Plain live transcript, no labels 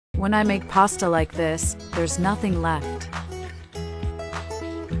When I make pasta like this, there's nothing left.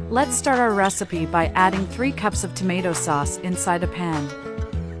 Let's start our recipe by adding 3 cups of tomato sauce inside a pan.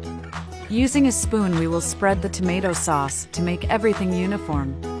 Using a spoon, we will spread the tomato sauce to make everything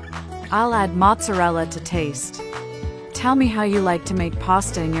uniform. I'll add mozzarella to taste. Tell me how you like to make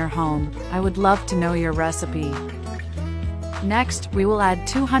pasta in your home. I would love to know your recipe. Next, we will add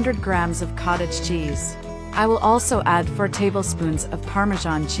 200 grams of cottage cheese. I will also add 4 tablespoons of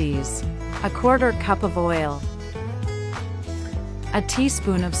Parmesan cheese, a 1/4 cup of oil, a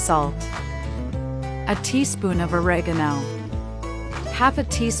teaspoon of salt, a teaspoon of oregano, half a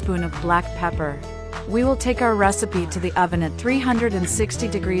teaspoon of black pepper. We will take our recipe to the oven at 360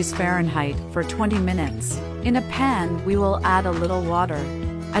 degrees Fahrenheit for 20 minutes. In a pan, we will add a little water,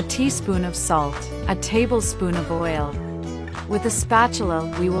 a teaspoon of salt, a tablespoon of oil. With a spatula,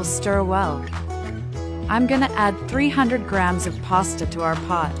 we will stir well. I'm gonna add 300 grams of pasta to our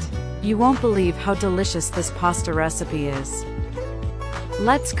pot. You won't believe how delicious this pasta recipe is.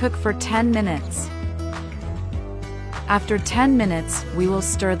 Let's cook for 10 minutes. After 10 minutes, we will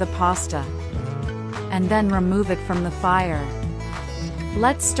stir the pasta and then remove it from the fire.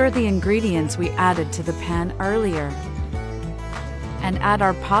 Let's stir the ingredients we added to the pan earlier and add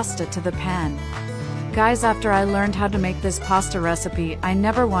our pasta to the pan. Guys, after I learned how to make this pasta recipe, I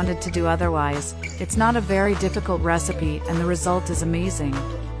never wanted to do otherwise. It's not a very difficult recipe and the result is amazing.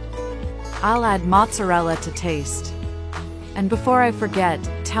 I'll add mozzarella to taste. And before I forget,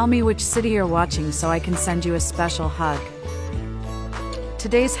 tell me which city you're watching so I can send you a special hug.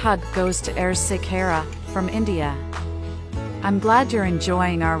 Today's hug goes to Air Sekera from India. I'm glad you're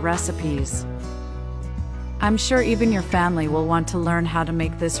enjoying our recipes. I'm sure even your family will want to learn how to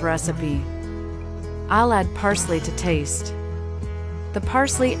make this recipe. I'll add parsley to taste. The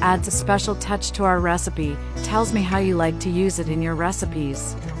parsley adds a special touch to our recipe, tells me how you like to use it in your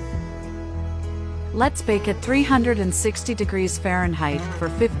recipes. Let's bake at 360 degrees Fahrenheit for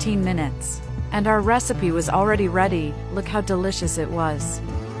 15 minutes. And our recipe was already ready. Look how delicious it was.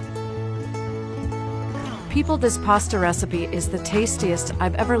 People, this pasta recipe is the tastiest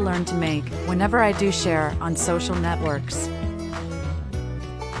I've ever learned to make whenever I do share on social networks.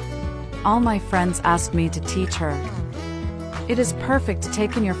 All my friends ask me to teach her. It is perfect to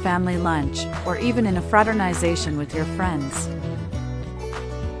take in your family lunch or even in a fraternization with your friends.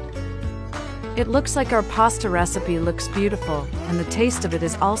 It looks like our pasta recipe looks beautiful, and the taste of it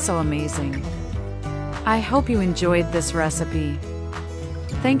is also amazing. I hope you enjoyed this recipe.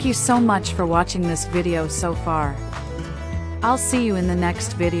 Thank you so much for watching this video so far. I'll see you in the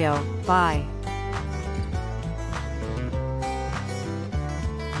next video. Bye.